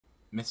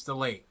Mr.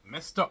 Late.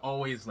 Mr.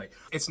 Always Late.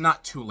 It's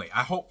not too late.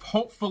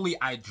 Hopefully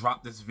I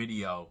drop this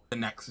video the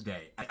next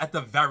day. At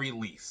the very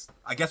least.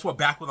 I guess we're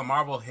back with a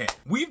Marvel hit.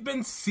 We've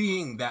been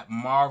seeing that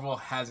Marvel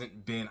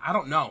hasn't been, I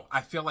don't know.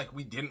 I feel like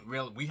we've gotten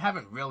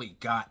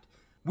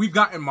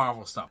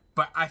Marvel stuff,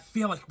 but I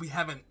feel like we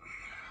haven't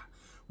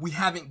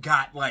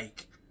got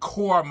like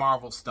core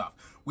Marvel stuff.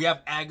 We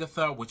have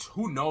Agatha, which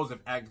who knows if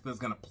Agatha's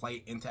gonna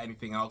play into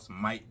anything else.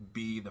 Might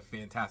be the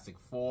Fantastic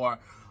Four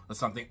or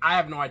something. I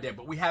have no idea,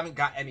 but we haven't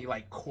got any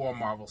like core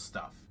Marvel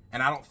stuff.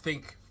 And I don't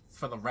think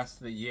for the rest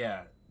of the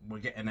year we're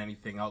getting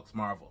anything else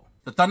Marvel.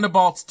 The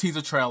Thunderbolts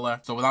teaser trailer.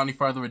 So without any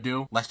further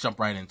ado, let's jump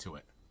right into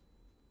it.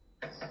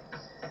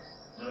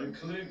 I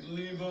click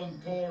leave on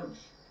porch.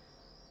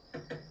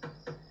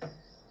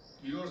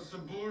 Your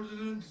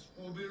subordinates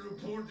will be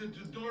reported to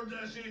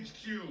DoorDash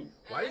HQ.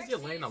 Why does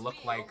Yelena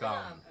look like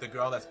the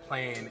girl that's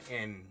playing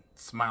in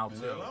Smile 2?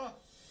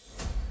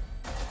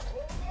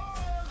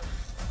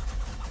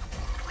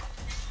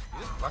 He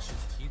just brushes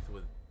teeth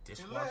with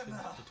dishwashing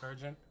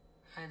detergent.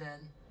 Hi, Dad.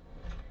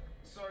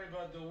 Sorry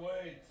about the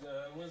wait.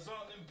 Was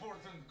on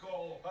important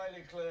call.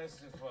 Highly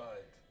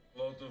classified.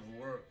 Lot of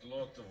work.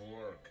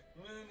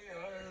 Many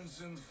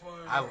irons in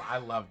fire. I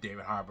love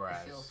David Harbour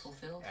as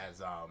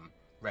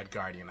Red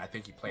Guardian. I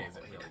think he plays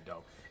it really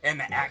dope.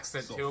 And the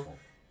accent too.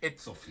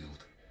 It's so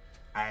field.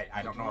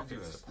 I don't know if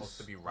it's supposed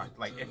to be Russian,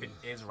 like if it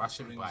is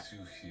Russian, but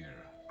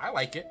I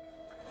like it.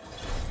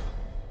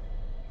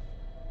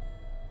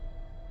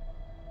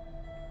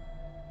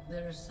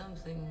 There is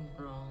something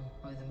wrong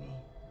with me.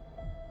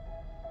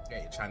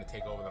 Yeah, you're trying to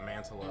take over the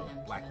mantle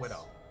of Black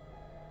Widow.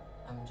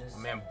 I'm just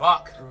man,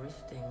 Buck.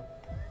 drifting.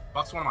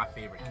 Buck's one of my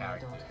favorite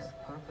characters. I don't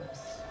have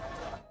purpose.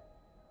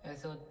 I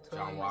thought John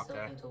throwing myself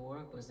Walker. into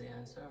work was the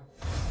answer.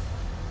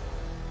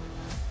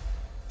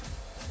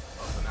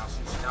 Oh, so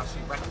now she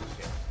wrecked the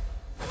shit.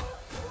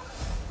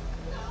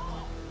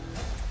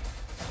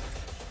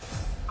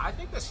 I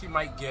think that she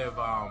might give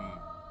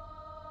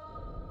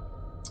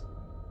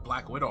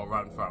Black Widow a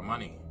run for her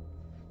money.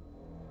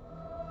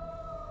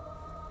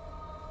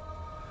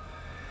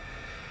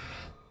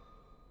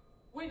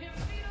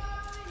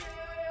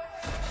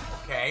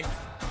 Okay.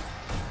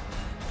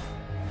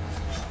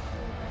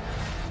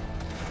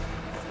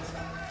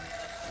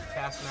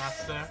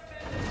 Taskmaster.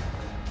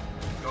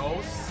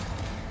 Ghost.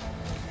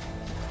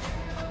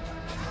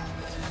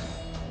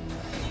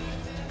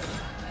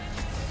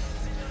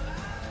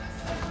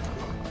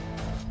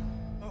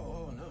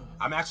 Oh no.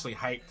 I'm actually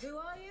hyped. Who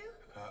are you?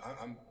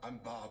 I'm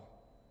Bob.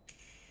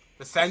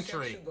 The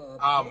Sentry.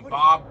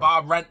 Bob.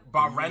 Bob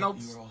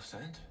Reynolds. You were all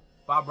sent?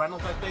 Bob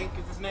Reynolds, I think,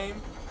 is his name.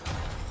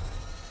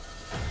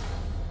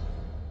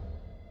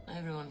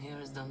 Everyone here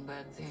has done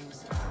bad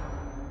things.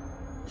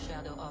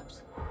 Shadow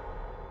ops.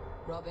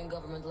 Robbing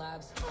government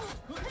labs.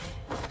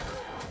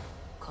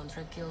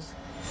 Contract kills.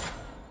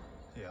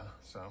 Yeah,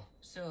 so?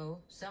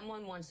 So,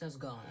 someone wants us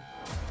gone.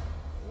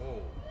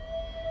 Whoa.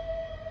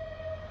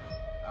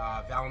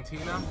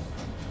 Valentina?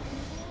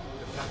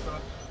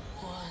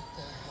 What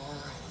the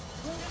hell?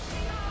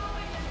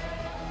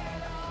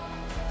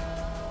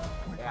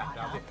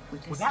 Yeah,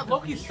 was that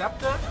Loki's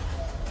scepter?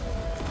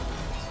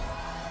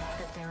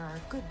 That there are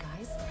good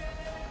guys.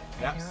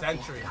 Yep,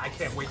 Sentry. I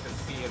can't wait to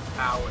see his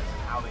powers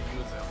and how they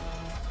use him.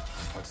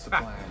 What's the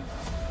plan?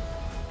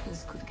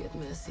 This could get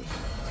messy.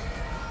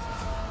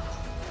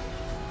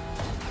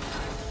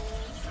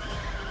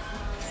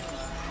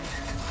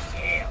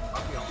 Damn,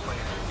 Bucky don't play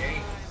the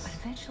game. But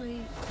eventually,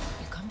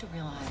 you come to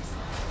realize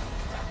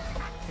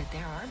that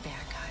there are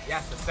bad guys.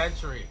 Yes, the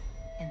Sentry.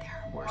 And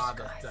there are worse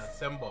guys. The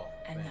symbol.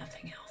 And thing.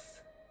 nothing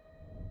else.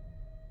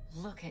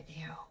 Look at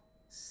you.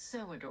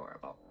 So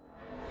adorable.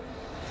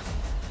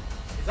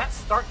 Is that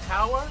Stark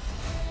Tower?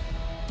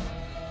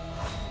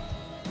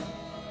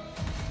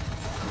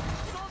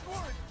 Don't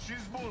worry,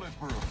 she's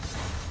bulletproof.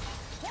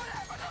 What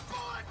happened to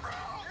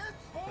bulletproof?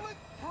 It's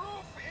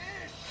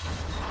bulletproof-ish.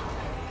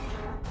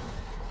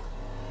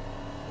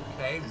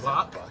 Okay,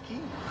 Buck. Bucky?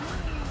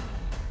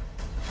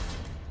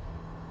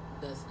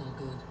 That's not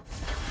good.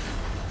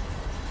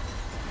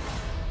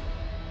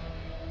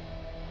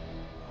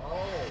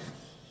 Oh,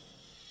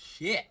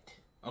 shit.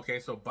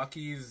 Okay, so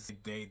Bucky's,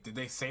 did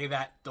they say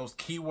that those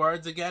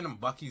keywords again and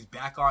Bucky's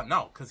back on?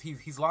 No, because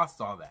he's lost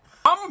all that.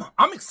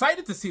 I'm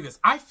excited to see this.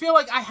 I feel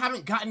like I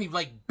haven't gotten any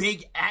like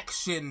big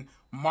action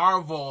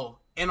Marvel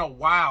in a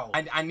while.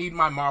 I need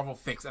my Marvel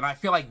fix, and I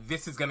feel like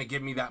this is gonna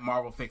give me that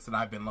Marvel fix that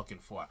I've been looking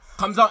for.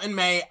 Comes out in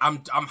May. I'm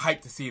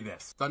hyped to see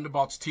this.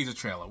 Thunderbolts teaser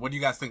trailer. What do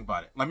you guys think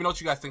about it? Let me know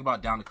what you guys think about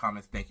it down in the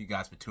comments. Thank you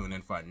guys for tuning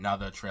in for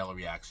another trailer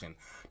reaction.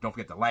 Don't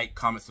forget to like,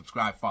 comment,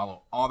 subscribe,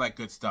 follow, all that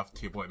good stuff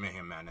to your boy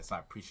Mayhem Madness. I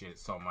appreciate it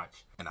so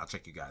much, and I'll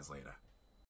check you guys later.